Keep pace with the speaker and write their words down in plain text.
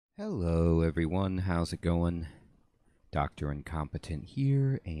Hello, everyone. How's it going? Dr. Incompetent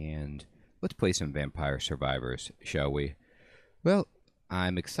here, and let's play some Vampire Survivors, shall we? Well,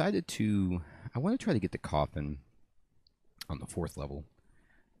 I'm excited to... I want to try to get the coffin on the 4th level,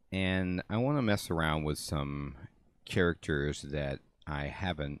 and I want to mess around with some characters that I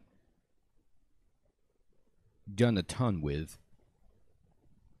haven't done a ton with.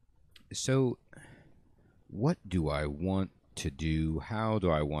 So, what do I want to do? How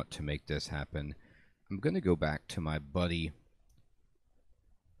do I want to make this happen? I'm going to go back to my buddy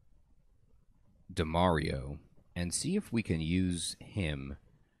Demario and see if we can use him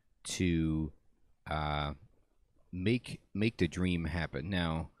to make the dream happen.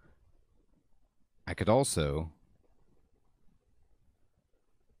 Now, I could also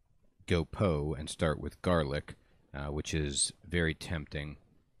go Poe and start with garlic, which is very tempting.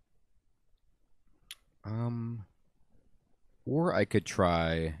 Or I could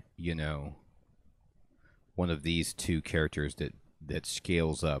try, one of these two characters that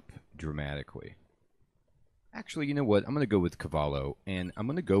scales up dramatically. Actually, you know what? I'm going to go with Cavallo, and I'm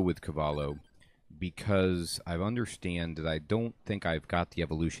going to go with Cavallo because I understand that I don't think I've got the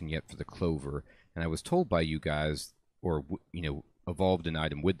evolution yet for the Clover, and I was told by you guys, or, evolved an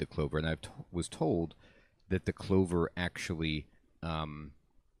item with the Clover, and I was told that the Clover actually, I'm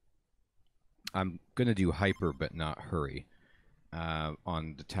going to do hyper but not hurry.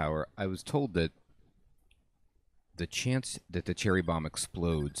 On the tower, I was told that the chance that the cherry bomb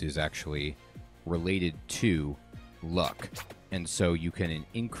explodes is actually related to luck, and so you can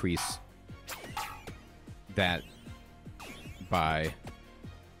increase that by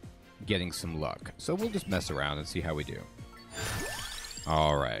getting some luck. So we'll just mess around and see how we do.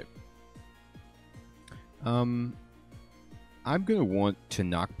 All right. I'm gonna want to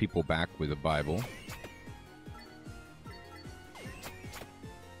knock people back with a Bible.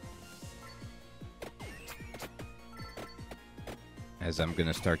 As I'm going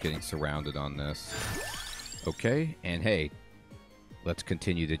to start getting surrounded on this. Okay, and hey, let's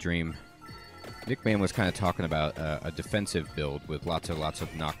continue the dream. Nick Man was kind of talking about a defensive build with lots of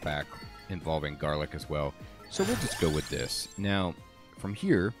knockback involving garlic as well. So we'll just go with this. Now, from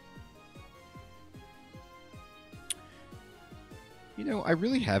here, I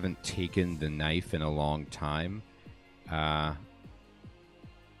really haven't taken the knife in a long time. And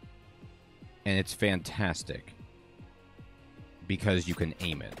it's fantastic, because you can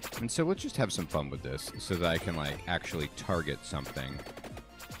aim it. And so let's just have some fun with this so that I can actually target something.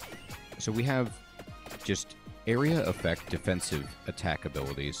 So we have just area effect defensive attack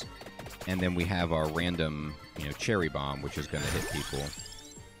abilities, and then we have our random, cherry bomb, which is going to hit people.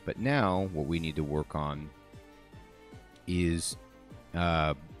 But now what we need to work on is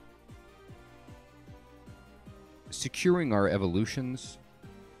securing our evolutions.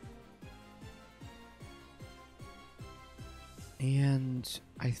 And,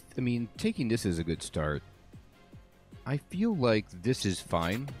 I mean, taking this is a good start. I feel like this is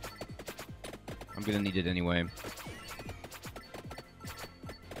fine. I'm going to need it anyway.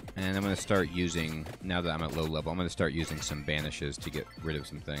 And I'm going to start using, now that I'm at low level, I'm going to start using some banishes to get rid of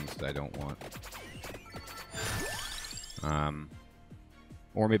some things that I don't want.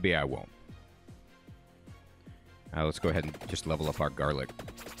 Or maybe I won't. Let's go ahead and just level up our garlic.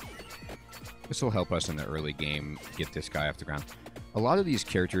 This will help us in the early game get this guy off the ground. A lot of these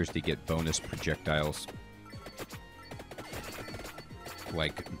characters, they get bonus projectiles.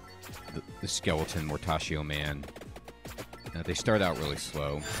 Like the Skeleton Mortaccio Man. They start out really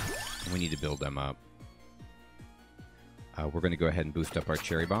slow. We need to build them up. We're going to go ahead and boost up our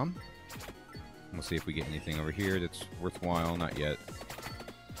Cherry Bomb. We'll see if we get anything over here that's worthwhile. Not yet.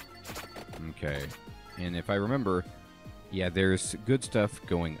 Okay. And if I remember, yeah, there's good stuff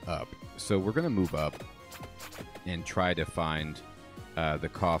going up. So we're going to move up and try to find the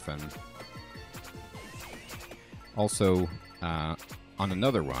coffin. Also, on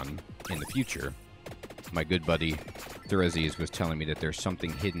another run in the future, my good buddy Theraziz was telling me that there's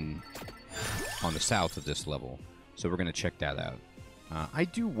something hidden on the south of this level. So we're going to check that out. I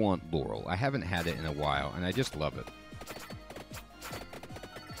do want Laurel. I haven't had it in a while, and I just love it.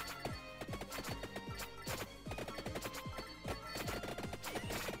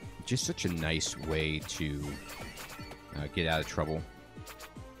 Just such a nice way to get out of trouble.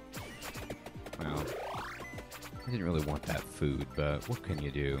 Well, I didn't really want that food, but what can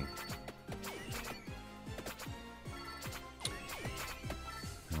you do?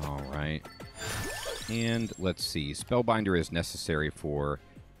 Alright. And let's see. Spellbinder is necessary for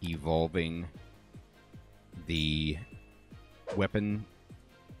evolving the weapon,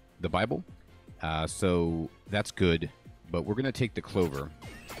 the Bible. So that's good, but we're going to take the Clover.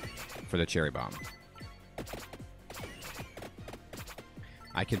 for the cherry bomb.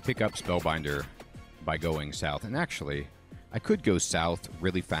 I can pick up Spellbinder by going south. And actually, I could go south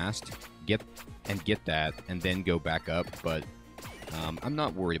really fast, get that, and then go back up, but I'm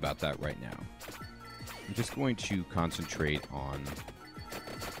not worried about that right now. I'm just going to concentrate on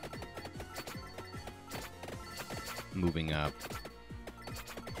moving up.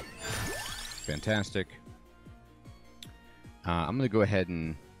 Fantastic. I'm going to go ahead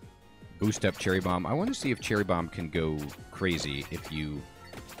and boost up Cherry Bomb. I want to see if Cherry Bomb can go crazy if you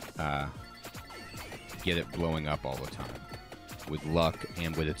get it blowing up all the time, with luck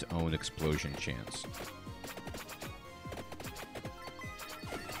and with its own explosion chance.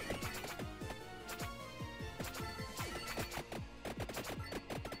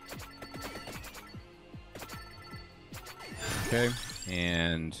 Okay,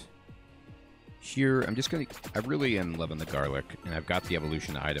 and here I'm just gonna, I really am loving the garlic, and I've got the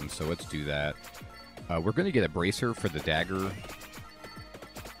evolution item, so let's do that. We're gonna get a bracer for the dagger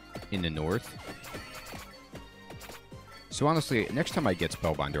in the north. So honestly, next time I get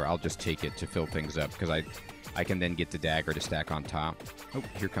Spellbinder, I'll just take it to fill things up, because I can then get the dagger to stack on top. Oh,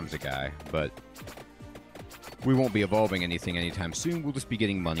 here comes a guy, but we won't be evolving anything anytime soon. We'll just be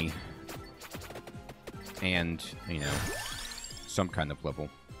getting money and, you know, some kind of level.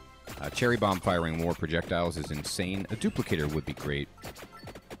 Cherry Bomb firing more projectiles is insane. A duplicator would be great.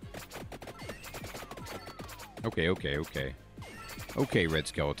 Okay, okay, okay. Okay, Red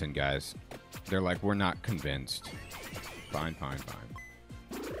Skeleton guys. They're like, we're not convinced. Fine, fine, fine.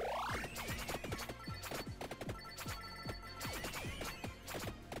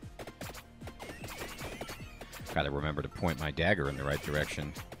 Gotta remember to point my dagger in the right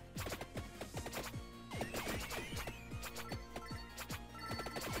direction.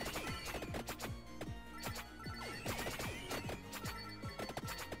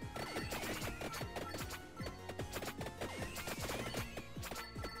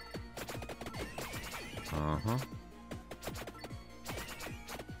 Uh-huh.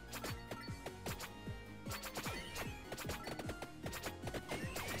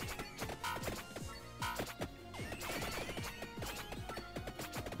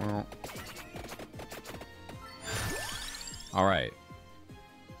 Well. All right.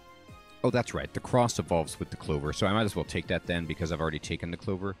 Oh, that's right. The cross evolves with the clover, so I might as well take that then, because I've already taken the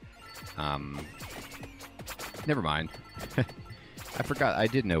clover. Never mind. I forgot. I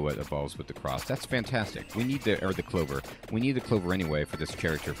did know what evolves with the cross. That's fantastic. We need the clover. We need the clover anyway for this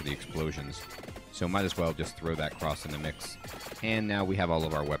character for the explosions. So might as well just throw that cross in the mix. And now we have all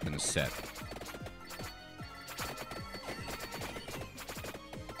of our weapons set.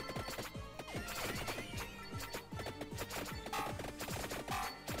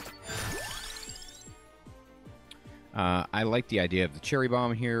 I like the idea of the cherry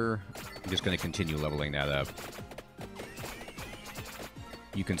bomb here. I'm just going to continue leveling that up.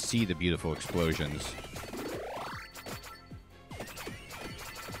 You can see the beautiful explosions.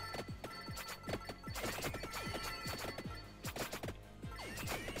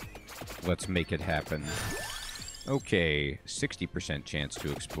 Let's make it happen. Okay, 60% chance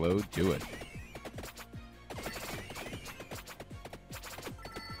to explode. Do it.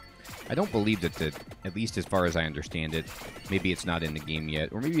 I don't believe that at least as far as I understand it, maybe it's not in the game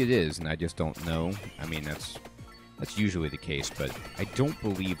yet, or maybe it is, and I just don't know. I mean, that's usually the case, but I don't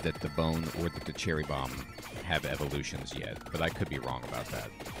believe that the bone or that the cherry bomb have evolutions yet, but I could be wrong about that.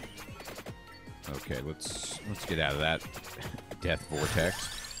 Okay, let's get out of that death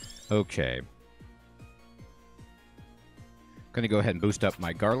vortex. Okay. Gonna go ahead and boost up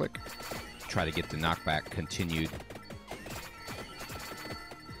my garlic. Try to get the knockback continued.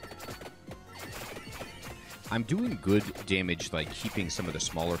 I'm doing good damage, like keeping some of the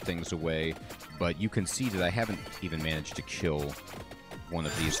smaller things away, but you can see that I haven't even managed to kill one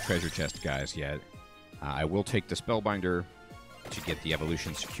of these treasure chest guys yet. I will take the Spellbinder to get the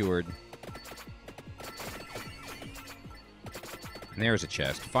evolution secured. And there's a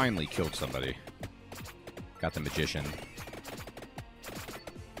chest. Finally killed somebody. Got the magician.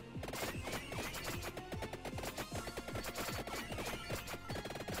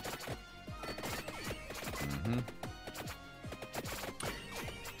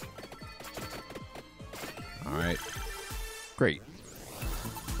 Alright. Great.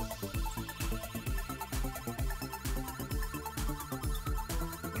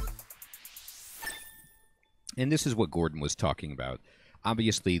 And this is what Gordon was talking about.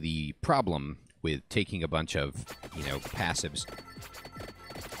 Obviously, the problem with taking a bunch of, you know, passives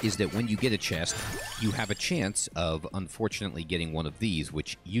is that when you get a chest, you have a chance of, unfortunately, getting one of these,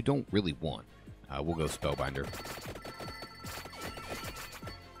 which you don't really want. We'll go Spellbinder.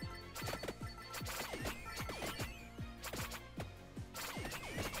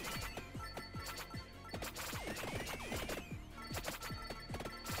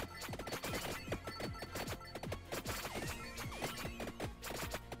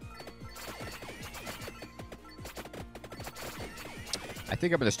 I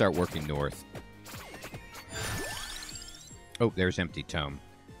think I'm going to start working north. Oh, there's empty tome.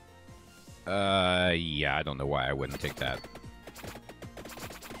 Yeah, I don't know why I wouldn't take that.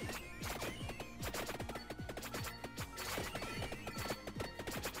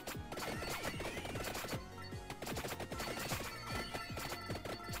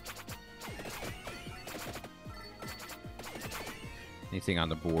 Anything on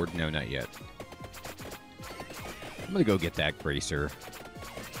the board? No, not yet. I'm gonna go get that bracer.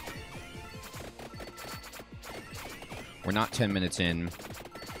 We're not 10 minutes in,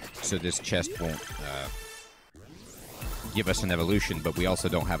 so this chest won't give us an evolution, but we also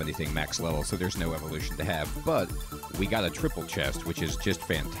don't have anything max level, so there's no evolution to have. But we got a triple chest, which is just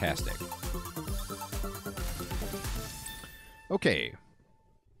fantastic. Okay.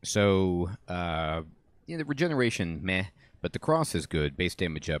 So, yeah, the regeneration, meh. But the cross is good, base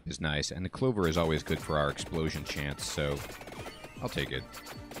damage up is nice, and the clover is always good for our explosion chance, so I'll take it.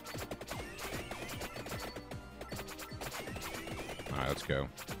 Alright, let's go.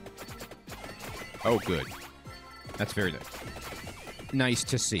 Oh, good. That's very nice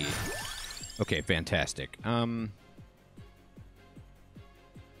to see. Okay, fantastic. We'll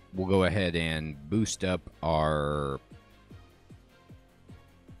go ahead and boost up our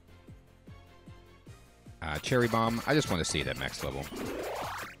cherry bomb. I just want to see it at max level.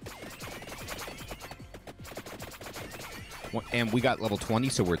 And we got level 20,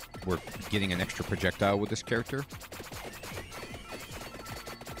 so we're getting an extra projectile with this character.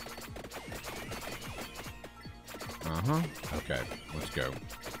 Uh-huh. Okay, let's go.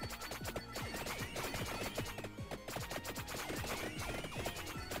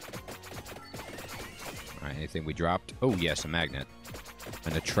 Alright, anything we dropped? Oh, yes, a magnet.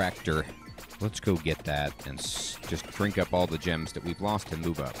 An attractor. Let's go get that and just drink up all the gems that we've lost and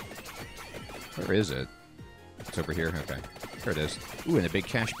move up. Where is it? It's over here? Okay. There it is. Ooh, and a big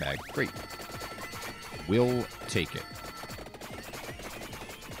cash bag. Great. We'll take it.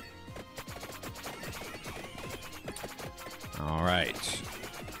 All right.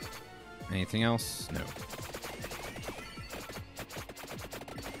 Anything else? No.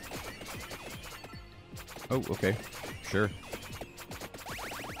 Oh, okay. Sure.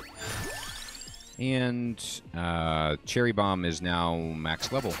 And cherry bomb is now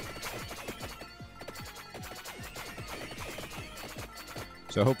max level.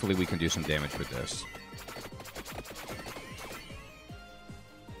 So hopefully we can do some damage with this.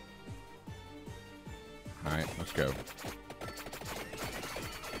 All right, let's go.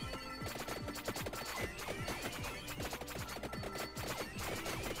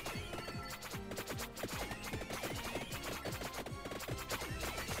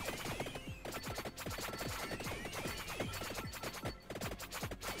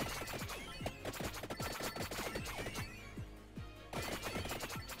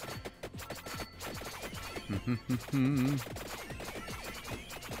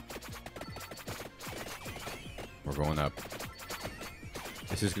 We're going up.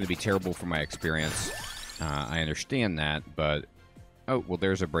 This is going to be terrible for my experience. I understand that, but... Oh, well,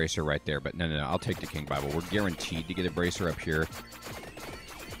 there's a bracer right there. But no, I'll take the King Bible. We're guaranteed to get a bracer up here.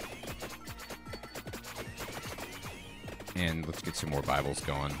 And let's get some more Bibles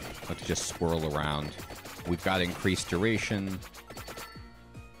going. Let's just swirl around. We've got increased duration.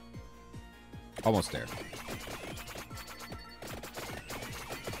 Almost there.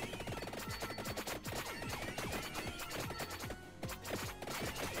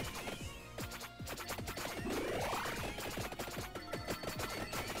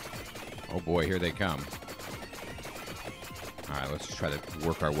 Oh boy, here they come. Alright, let's just try to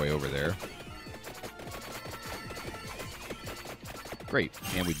work our way over there. Great,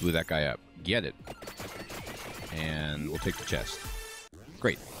 and we blew that guy up. Get it. And we'll take the chest.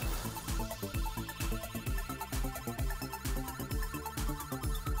 Great.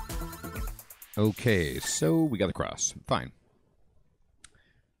 Okay, so we got a cross. Fine.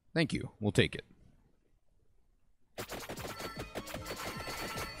 Thank you. We'll take it.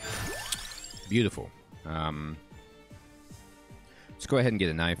 Beautiful. Let's go ahead and get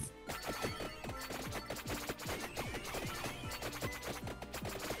a knife.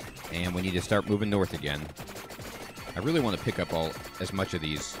 And we need to start moving north again. I really want to pick up as much of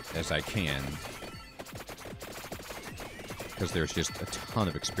these as I can, because there's just a ton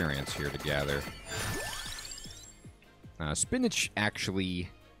of experience here to gather. Spinach, actually...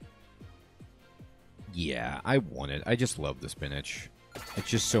 Yeah, I want it. I just love the spinach. It's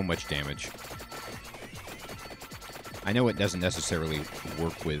just so much damage. I know it doesn't necessarily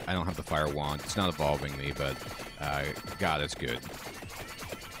work with... I don't have the fire wand. It's not evolving me, but... God, it's good.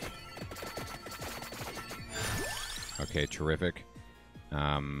 Okay, terrific.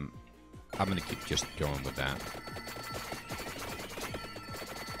 I'm going to keep just going with that.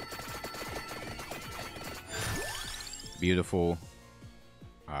 Beautiful.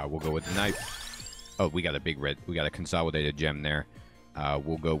 We'll go with the knife. Oh, we got a big red. We got a consolidated gem there.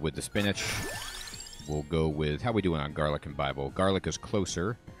 We'll go with the spinach. We'll go with... How we doing on garlic and Bible? Garlic is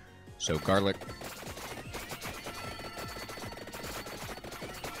closer. So garlic...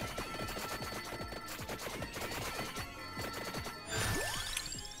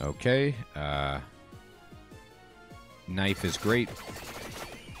 Okay. Knife is great.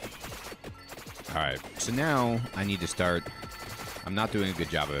 Alright, so now I need to start... I'm not doing a good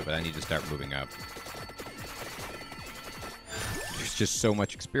job of it, but I need to start moving up. There's just so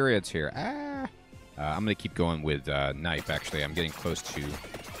much experience here. I'm going to keep going with knife, actually. I'm getting close to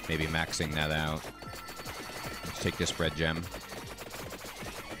maybe maxing that out. Let's take this red gem.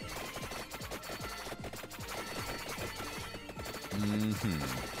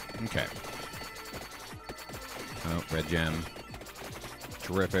 Okay. Oh, red gem.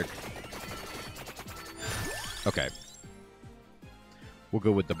 Terrific. Okay. We'll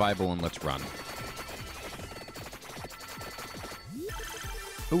go with the Bible and let's run.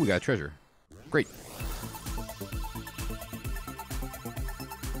 Oh, we got a treasure. Great.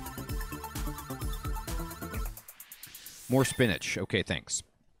 More spinach. Okay, thanks.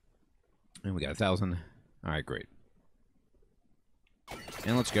 And we got 1,000. All right, great.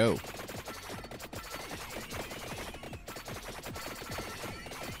 And let's go.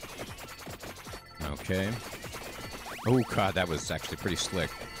 Okay. Oh, God, that was actually pretty slick.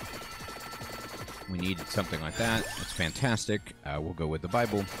 We needed something like that. That's fantastic. We'll go with the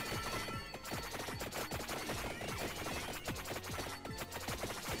Bible.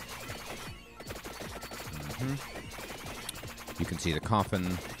 You can see the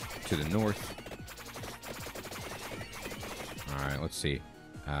coffin to the north. All right, let's see.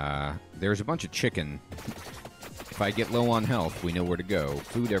 There's a bunch of chicken. If I get low on health, we know where to go.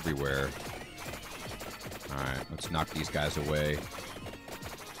 Food everywhere. Alright, let's knock these guys away.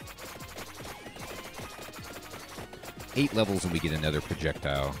 8 levels and we get another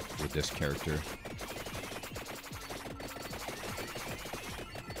projectile with this character.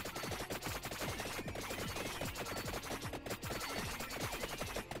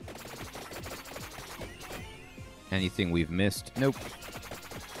 Anything we've missed? Nope.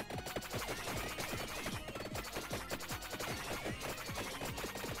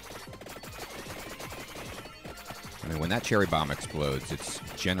 When that cherry bomb explodes, it's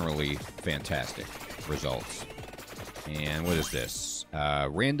generally fantastic results. And what is this?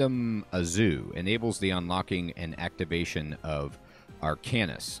 Random Azoo enables the unlocking and activation of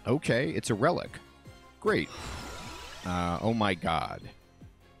Arcanus. Okay, it's a relic. Great. Oh my god.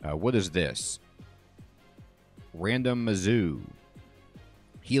 What is this? Random Azoo.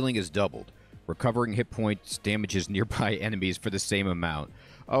 Healing is doubled. Recovering hit points damages nearby enemies for the same amount.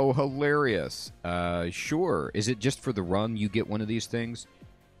 Oh, hilarious. Sure. Is it just for the run you get one of these things?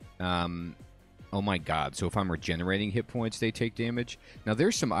 Oh my god. So if I'm regenerating hit points, they take damage? Now,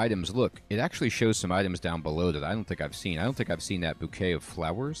 there's some items. Look, it actually shows some items down below that I don't think I've seen. I don't think I've seen that bouquet of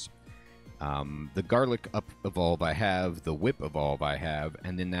flowers. The garlic up evolve I have. The whip evolve I have.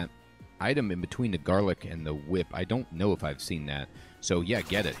 And then that item in between the garlic and the whip, I don't know if I've seen that. So, yeah,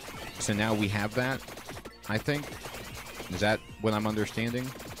 get it. So now we have that, I think. Is that what I'm understanding?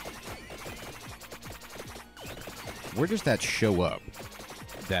 Where does that show up?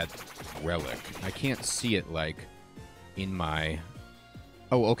 That relic. I can't see it, like, in my...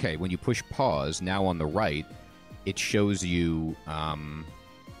 Oh, okay. When you push pause, now on the right, it shows you,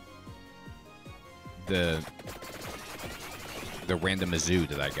 the random Azoo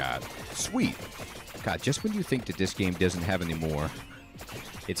that I got. Sweet. God, just when you think that this game doesn't have any more,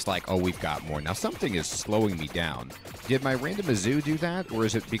 it's like, oh, we've got more. Now, something is slowing me down. Did my random Azoo do that? Or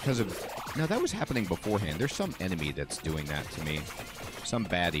is it because of... No, that was happening beforehand. There's some enemy that's doing that to me. Some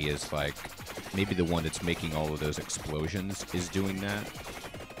baddie is like... Maybe the one that's making all of those explosions is doing that.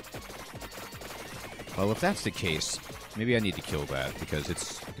 Well, if that's the case, maybe I need to kill that, because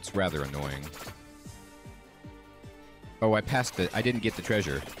it's rather annoying. Oh, I passed it. I didn't get the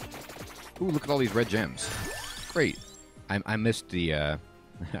treasure. Ooh, look at all these red gems. Great. I missed the...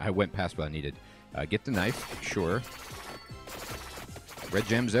 I went past what I needed. Get the knife. Sure. Red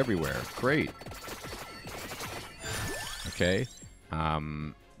gems everywhere. Great. Okay.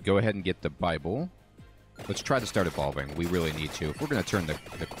 Go ahead and get the Bible. Let's try to start evolving. We really need to. If we're going to turn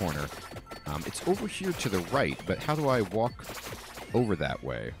the corner. It's over here to the right, but how do I walk over that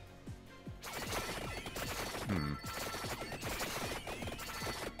way?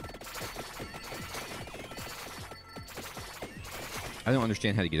 I don't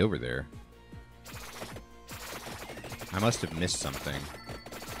understand how to get over there. I must have missed something.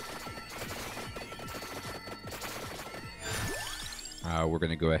 We're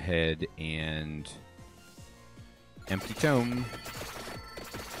going to go ahead and empty tome.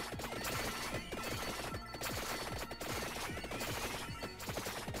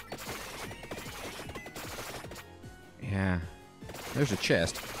 Yeah. There's a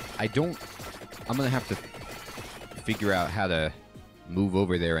chest. I'm going to have to figure out how to move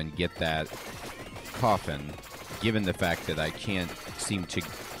over there and get that coffin, given the fact that I can't seem to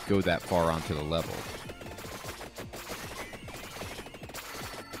go that far onto the level.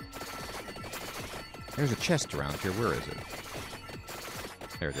 There's a chest around here. Where is it?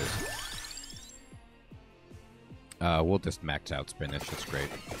 There it is. We'll just max out spinach. That's great.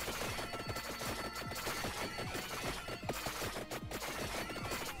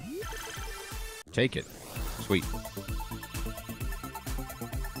 Take it. Sweet.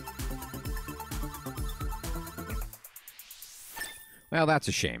 Well, that's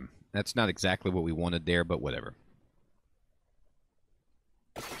a shame. That's not exactly what we wanted there, but whatever.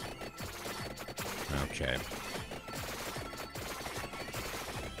 Okay.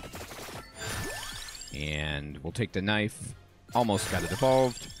 And we'll take the knife. Almost got it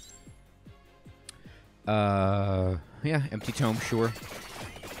evolved. Yeah, empty tome, sure.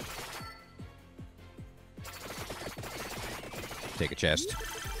 Take a chest.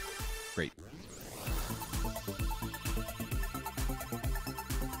 Great.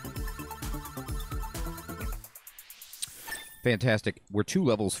 Fantastic. We're 2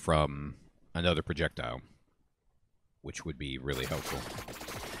 levels from another projectile, which would be really helpful.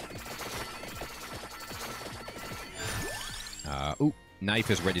 Ooh,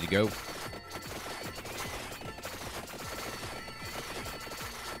 knife is ready to go.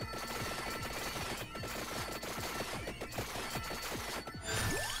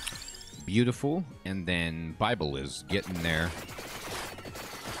 Beautiful. And then Bible is getting there.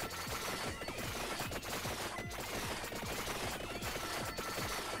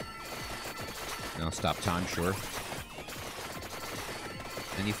 And I'll stop time, sure.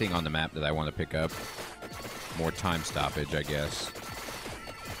 Anything on the map that I want to pick up? More time stoppage, I guess.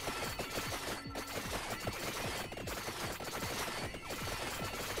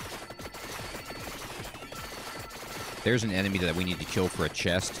 There's an enemy that we need to kill for a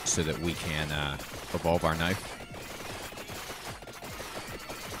chest so that we can evolve our knife.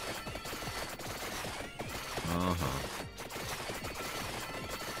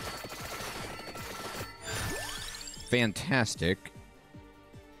 Fantastic.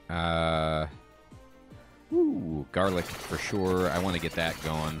 Ooh, garlic for sure. I want to get that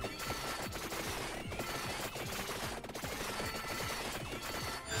going.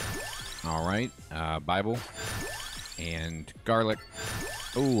 All right, Bible and garlic.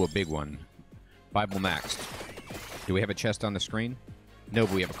 Ooh, a big one. Bible maxed. Do we have a chest on the screen? No,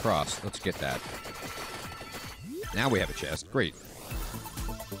 but we have a cross. Let's get that. Now we have a chest. Great.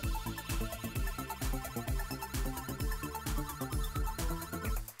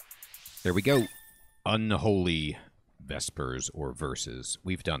 There we go. Unholy Vespers or verses.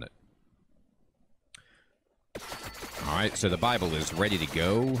 We've done it. All right, so the Bible is ready to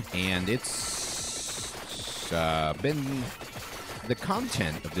go, and it's been... The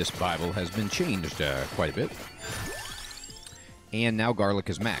content of this Bible has been changed quite a bit. And now garlic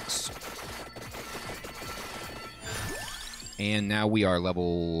is maxed. And now we are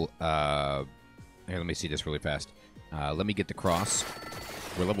level... here, let me see this really fast. Let me get the cross.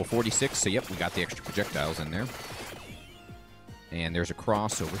 We're level 46, so yep, we got the extra projectiles in there. And there's a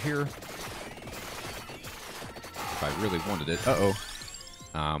cross over here. If I really wanted it. Uh-oh.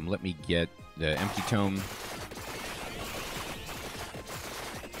 Let me get the empty tome.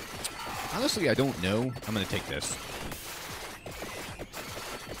 Honestly, I don't know. I'm going to take this.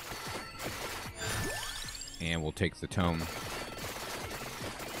 And we'll take the tome.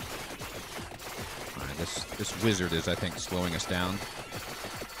 Alright, this wizard is, I think, slowing us down.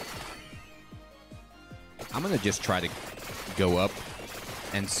 I'm going to just try to go up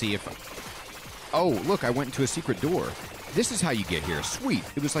and see if... Oh, look, I went into a secret door. This is how you get here. Sweet.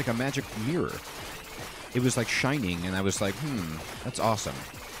 It was like a magic mirror. It was like shining, and I was like, that's awesome.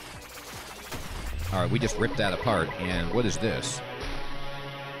 All right, we just ripped that apart, and what is this?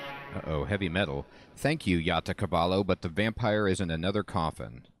 Uh-oh, heavy metal. Thank you, Yata Caballo, but the vampire is in another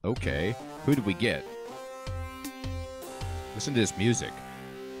coffin. Okay, who did we get? Listen to this music.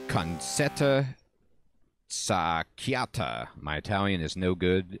 Concetta Sacchiata. My Italian is no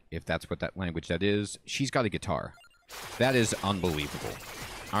good, if that's what that language that is. She's got a guitar. That is unbelievable.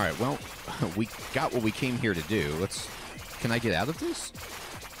 All right, well, we got what we came here to do. Let's Can I get out of this?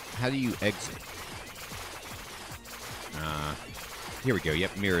 How do you exit? Here we go.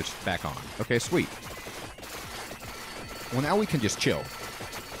 Yep, mirror's back on. Okay, sweet. Well, now we can just chill.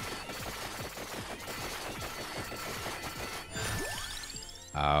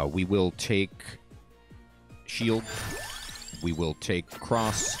 We will take shield. We will take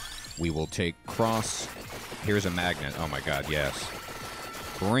cross. We will take cross. Here's a magnet. Oh my god, yes.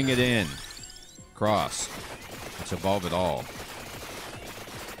 Bring it in. Cross. Let's evolve it all.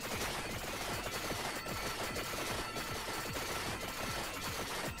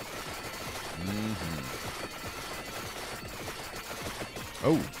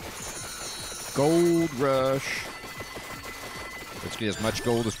 Oh. Gold rush. Let's get as much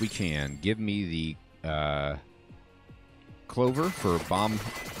gold as we can. Give me the clover for bomb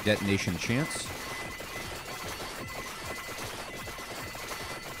detonation chance.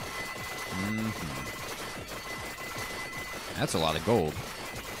 That's a lot of gold.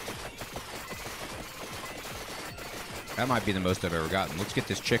 That might be the most I've ever gotten. Let's get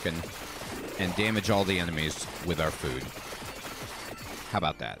this chicken and damage all the enemies with our food. How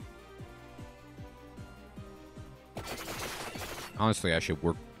about that? Honestly, I should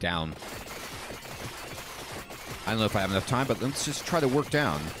work down. I don't know if I have enough time, but let's just try to work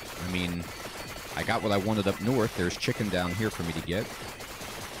down. I mean, I got what I wanted up north. There's chicken down here for me to get.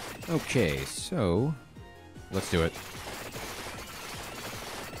 Okay, so let's do it.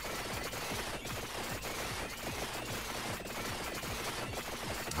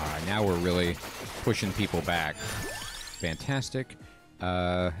 Alright, now we're really pushing people back. Fantastic.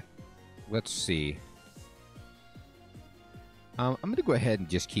 Let's see. I'm going to go ahead and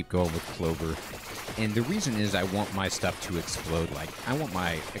just keep going with clover. And the reason is I want my stuff to explode. Like, I want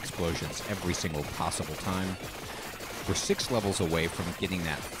my explosions every single possible time. We're 6 levels away from getting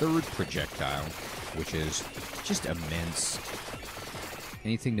that 3rd projectile, which is just immense.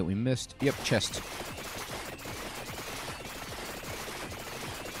 Anything that we missed? Yep, chest.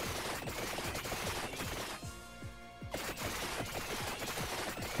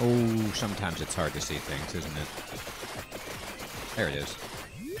 Oh, sometimes it's hard to see things, isn't it? There it is.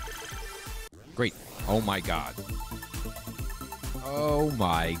 Great. Oh my god. Oh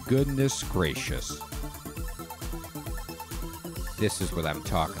my goodness gracious. This is what I'm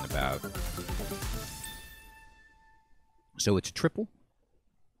talking about. So it's triple.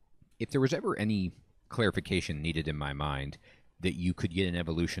 If there was ever any clarification needed in my mind that you could get an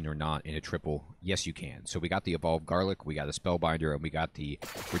evolution or not in a triple, yes you can. So we got the evolved garlic, we got a spellbinder, and we got the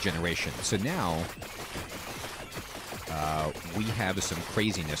regeneration. So now we have some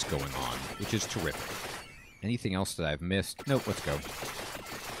craziness going on, which is terrific. Anything else that I've missed? Nope, let's go.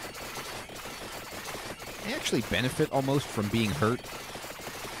 I actually benefit almost from being hurt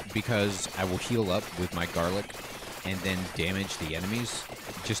because I will heal up with my garlic and then damage the enemies.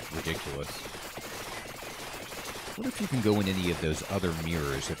 Just ridiculous. What if you can go in any of those other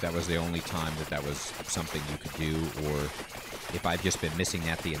mirrors, if that was the only time that that was something you could do, or if I've just been missing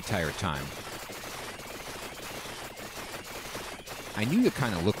that the entire time? I knew to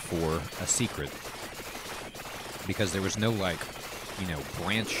kind of look for a secret, because there was no, like, you know,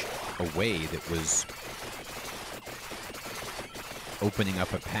 branch away that was opening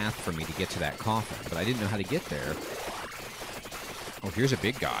up a path for me to get to that coffin, but I didn't know how to get there. Oh, here's a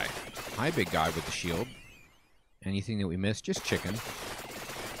big guy. Hi, big guy with the shield. Anything that we missed? Just chicken.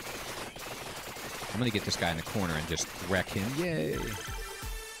 I'm gonna get this guy in the corner and just wreck him. Yay!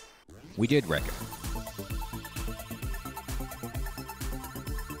 We did wreck him.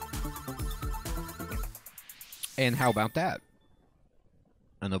 And how about that?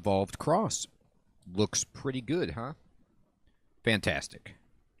 An evolved cross. Looks pretty good, huh? Fantastic.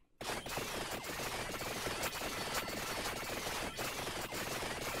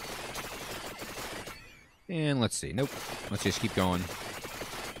 And let's see. Nope. Let's just keep going.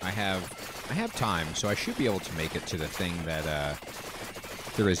 I have time, so I should be able to make it to the thing that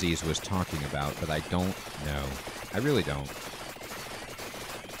Theraziz was talking about, but I don't know. I really don't.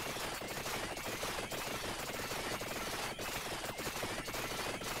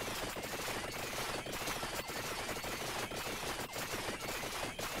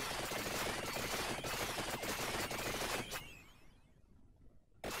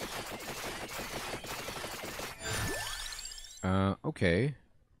 Okay.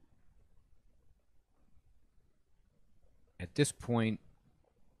 At this point,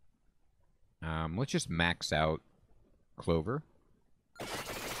 let's just max out Clover. And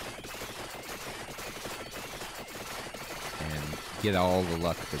get all the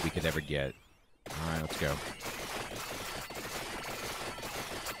luck that we could ever get. Alright, let's go.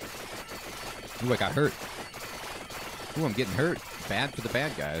 Ooh, I got hurt. Ooh, I'm getting hurt. Bad for the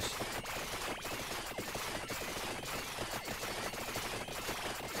bad guys.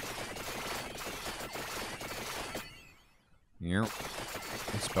 Yep.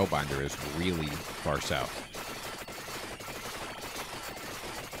 This Spellbinder is really far south.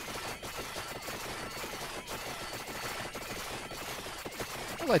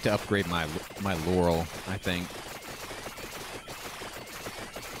 I'd like to upgrade my Laurel, I think.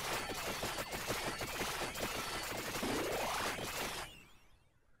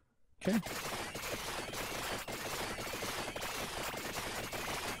 Okay.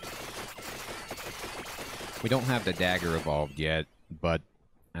 We don't have the dagger evolved yet, but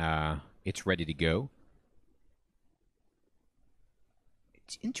it's ready to go.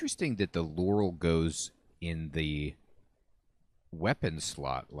 It's interesting that the Laurel goes in the weapon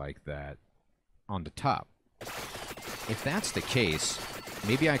slot like that on the top. If that's the case,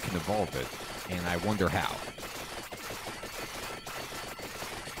 maybe I can evolve it, and I wonder how.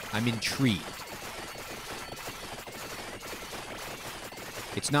 I'm intrigued.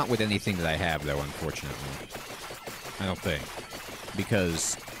 It's not with anything that I have, though, unfortunately. I don't think.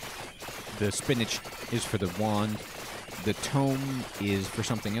 Because the spinach is for the wand, the tome is for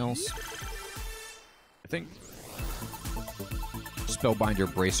something else. I think.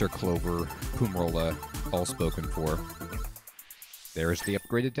 Spellbinder, Bracer, Clover, Pumrola, all spoken for. There's the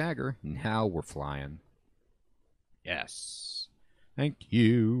upgraded dagger. Now we're flying. Yes. Thank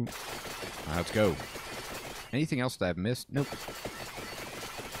you. Let's go. Anything else that I've missed? Nope.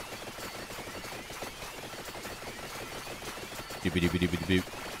 Doobie-doobie-doobie-doobie.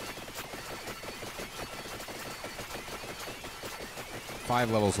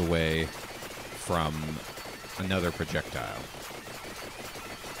 5 levels away from another projectile.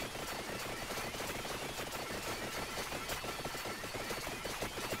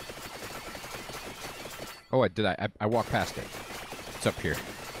 Oh, I walked past it. It's up here.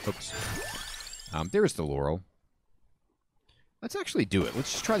 Oops. There's the Laurel. Let's actually do it.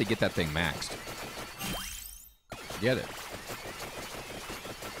 Let's just try to get that thing maxed. Get it.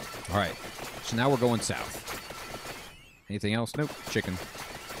 Alright. So now we're going south. Anything else? Nope. Chicken.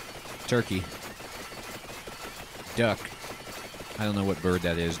 Turkey. Duck. I don't know what bird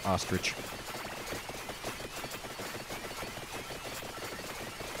that is. Ostrich.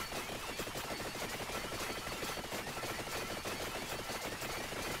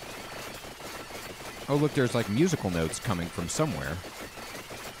 Oh, look, there's like musical notes coming from somewhere.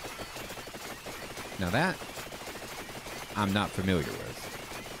 Now that, I'm not familiar with.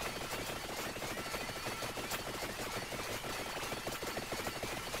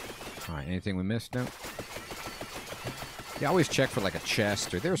 Alright, anything we missed? No? Yeah, always check for like a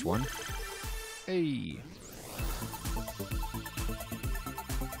chest, or there's one. Hey!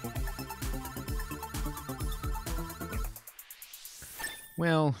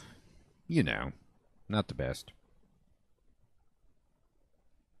 Well, you know. Not the best.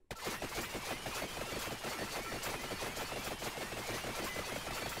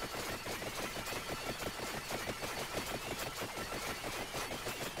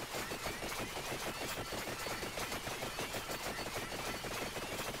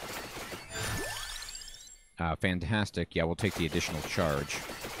 Fantastic. Yeah, we'll take the additional charge.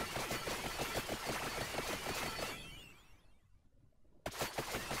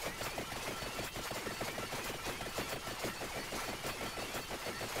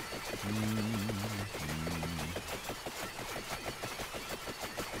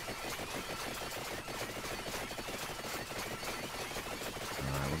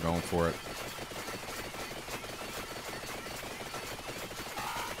 Going for it.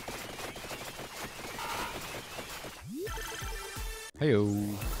 Hey-o.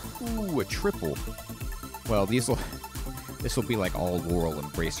 Ooh, a triple. Well, this will be like all Laurel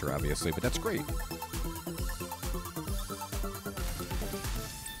and Bracer, obviously, but that's great.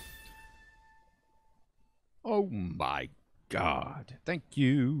 Oh my god. Thank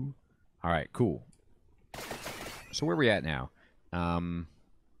you. Alright, cool. So where are we at now?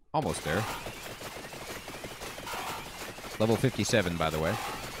 Almost there. Level 57, by the way.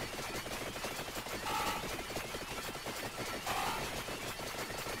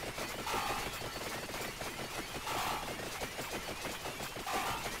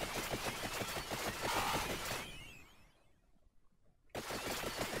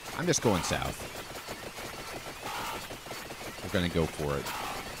 I'm just going south. We're going to go for it.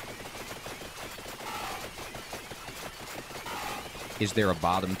 Is there a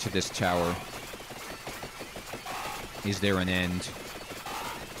bottom to this tower? Is there an end?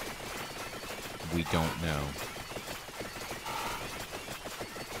 We don't know.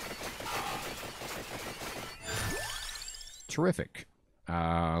 Terrific.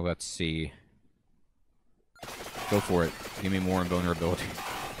 Let's see. Go for it. Give me more invulnerability.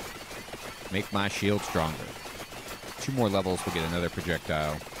 Make my shield stronger. 2 more levels, we'll get another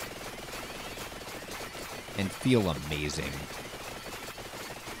projectile. And feel amazing.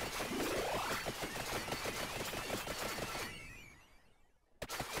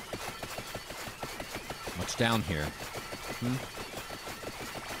 What's down here?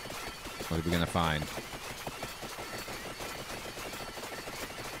 What are we gonna find?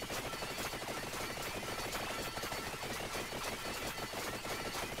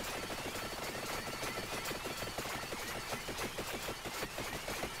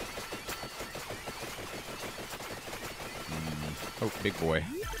 Oh, big boy.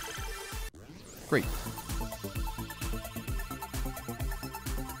 Great.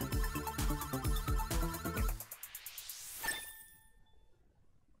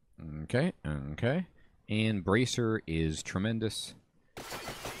 Okay, okay. And Bracer is tremendous.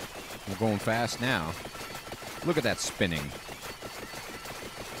 We're going fast now. Look at that spinning.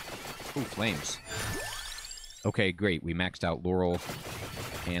 Ooh, flames. Okay, great. We maxed out Laurel.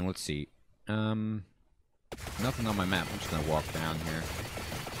 And let's see. Nothing on my map. I'm just going to walk down here.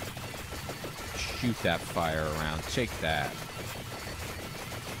 Shoot that fire around. Take that.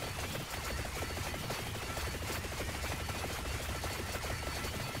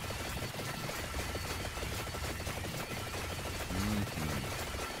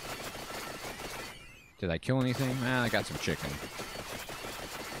 Did I kill anything? I got some chicken.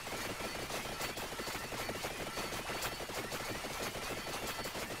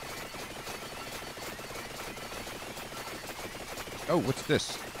 Oh, what's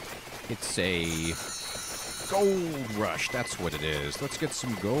this? It's a gold rush. That's what it is. Let's get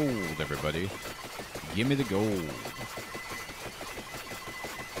some gold, everybody. Give me the gold.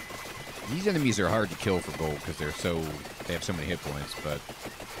 These enemies are hard to kill for gold because they have so many hit points, but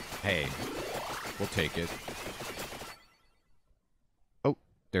hey, we'll take it. Oh,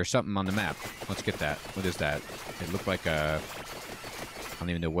 there's something on the map. Let's get that. What is that? It looked like a... I don't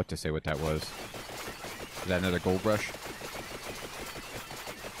even know what to say what that was. Is that another gold rush?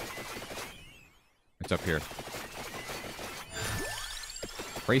 It's up here.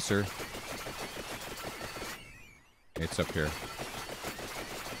 Bracer. It's up here.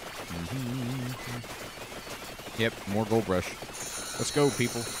 Yep, more gold rush. Let's go,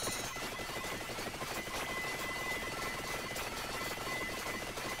 people.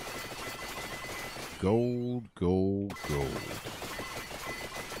 Gold, gold, gold.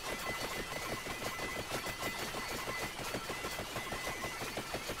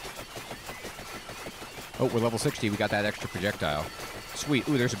 Oh, we're level 60. We got that extra projectile. Sweet.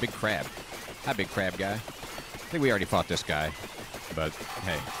 Ooh, there's a big crab. Hi, big crab guy. I think we already fought this guy. But,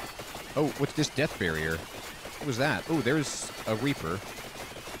 hey. Oh, what's this death barrier? What was that? Oh, there's a Reaper.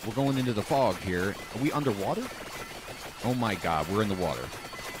 We're going into the fog here. Are we underwater? Oh my god, we're in the water.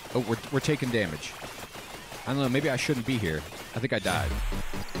 Oh, we're taking damage. I don't know, maybe I shouldn't be here. I think I died.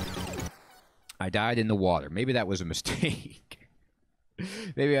 I died in the water. Maybe that was a mistake.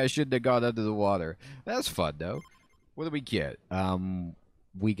 Maybe I shouldn't have gone under the water. That's fun, though. What did we get?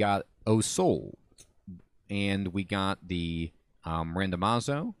 We got O Soul. And we got the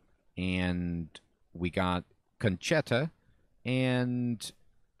Randomazo. And we got Conchetta. And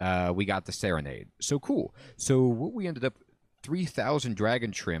we got the Serenade. So cool. So what we ended up... 3,000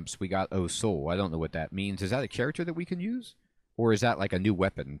 dragon shrimps. We got O Soul. I don't know what that means. Is that a character that we can use? Or is that like a new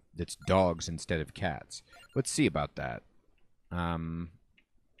weapon that's dogs instead of cats? Let's see about that. Oh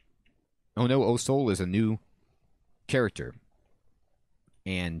no, O Soul is a new character.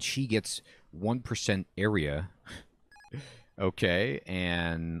 And she gets 1% area. Okay,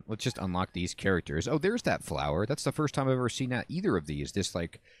 and let's just unlock these characters. Oh, there's that flower. That's the first time I've ever seen that either of these. This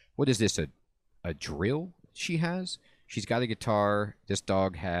like, what is this, a drill she has? She's got a guitar. This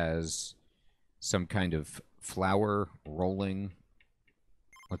dog has some kind of flower rolling.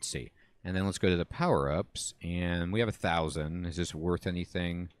 Let's see. And then let's go to the power-ups. And we have 1,000. Is this worth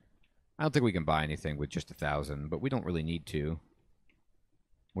anything? I don't think we can buy anything with just 1,000, but we don't really need to.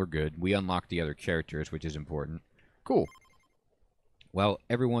 We're good. We unlocked the other characters, which is important. Cool. Well,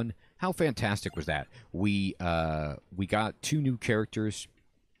 everyone, how fantastic was that? We got 2 new characters,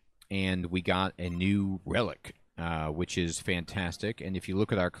 and we got a new relic. Which is fantastic. And if you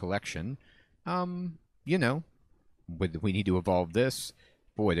look at our collection, you know, we need to evolve this.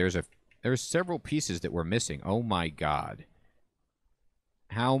 Boy, there's several pieces that we're missing. Oh my god.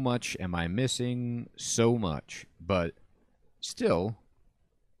 How much am I missing? So much. But still,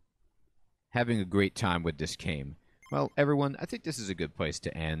 having a great time with this game. Well, everyone, I think this is a good place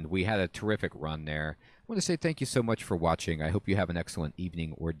to end. We had a terrific run there. I want to say thank you so much for watching. I hope you have an excellent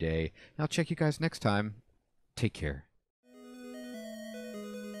evening or day. And I'll check you guys next time. Take care.